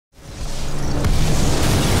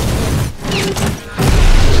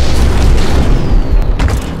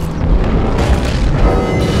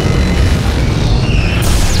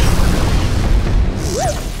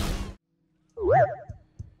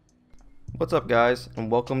What's up guys,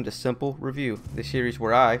 and welcome to Simple Review, the series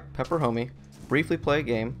where I, PepperHomie, briefly play a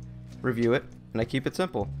game, review it, and I keep it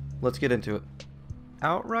simple. Let's get into it.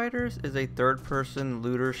 Outriders is a third-person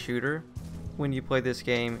looter shooter. When you play this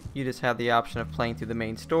game, you just have the option of playing through the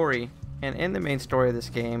main story, and in the main story of this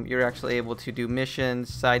game, you're actually able to do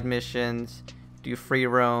missions, side missions, do free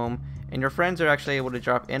roam, and your friends are actually able to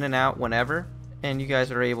drop in and out whenever, and you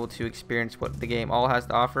guys are able to experience what the game all has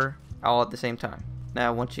to offer, all at the same time.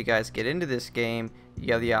 Now once you guys get into this game,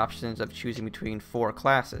 you have the options of choosing between 4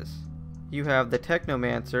 classes. You have the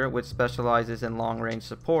Technomancer, which specializes in long range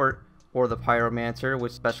support, or the Pyromancer,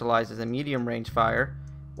 which specializes in medium range fire,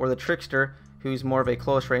 or the Trickster, who's more of a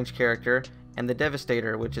close range character, and the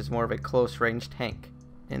Devastator, which is more of a close range tank.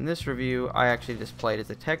 In this review, I actually just played as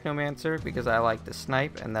a Technomancer because I like to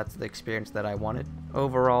snipe and that's the experience that I wanted.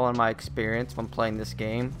 Overall, in my experience when playing this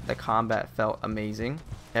game, the combat felt amazing.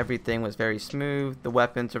 Everything was very smooth, the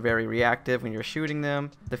weapons are very reactive when you're shooting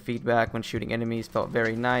them, the feedback when shooting enemies felt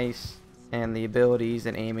very nice, and the abilities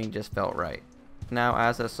and aiming just felt right. Now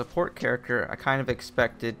as a support character, I kind of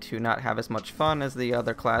expected to not have as much fun as the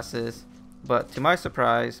other classes, but to my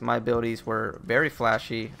surprise, my abilities were very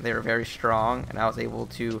flashy, they were very strong, and I was able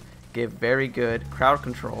to give very good crowd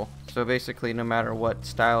control. So basically, no matter what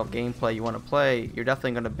style of gameplay you want to play, you're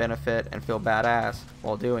definitely going to benefit and feel badass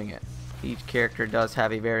while doing it. Each character does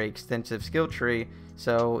have a very extensive skill tree,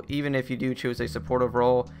 so even if you do choose a supportive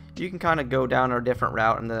role, you can kind of go down a different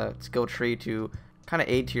route in the skill tree to kind of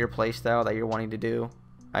aid to your playstyle that you're wanting to do.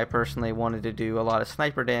 I personally wanted to do a lot of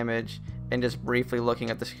sniper damage, and just briefly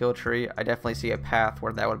looking at the skill tree, I definitely see a path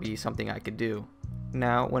where that would be something I could do.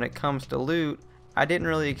 Now when it comes to loot, I didn't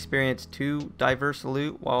really experience too diverse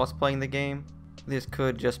loot while I was playing the game. This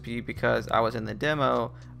could just be because I was in the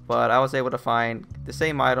demo, but I was able to find the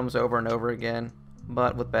same items over and over again,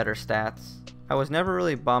 but with better stats. I was never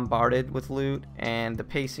really bombarded with loot, and the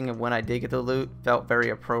pacing of when I did get the loot felt very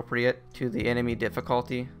appropriate to the enemy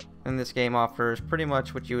difficulty. And this game offers pretty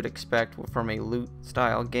much what you would expect from a loot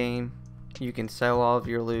style game. You can sell all of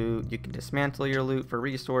your loot, you can dismantle your loot for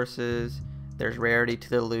resources, there's rarity to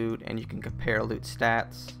the loot, and you can compare loot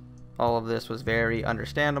stats. All of this was very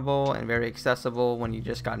understandable and very accessible when you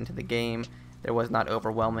just got into the game. There was not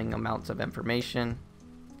overwhelming amounts of information.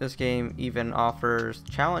 This game even offers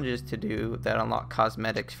challenges to do that unlock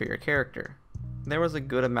cosmetics for your character. There was a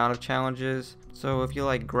good amount of challenges, so if you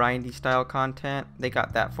like grindy style content, they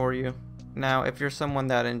got that for you. Now if you're someone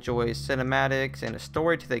that enjoys cinematics and a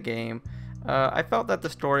story to the game, I felt that the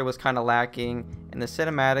story was kind of lacking, and the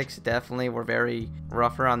cinematics definitely were very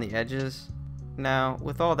rough around the edges. Now,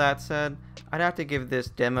 with all that said, I'd have to give this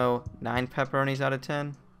demo 9 pepperonis out of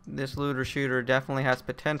 10. This looter shooter definitely has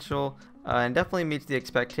potential, and definitely meets the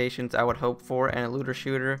expectations I would hope for in a looter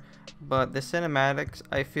shooter, but the cinematics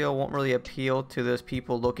I feel won't really appeal to those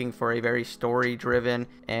people looking for a very story driven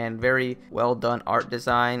and very well done art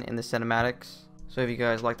design in the cinematics. So if you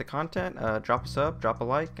guys like the content, drop a sub, drop a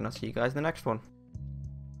like, and I'll see you guys in the next one.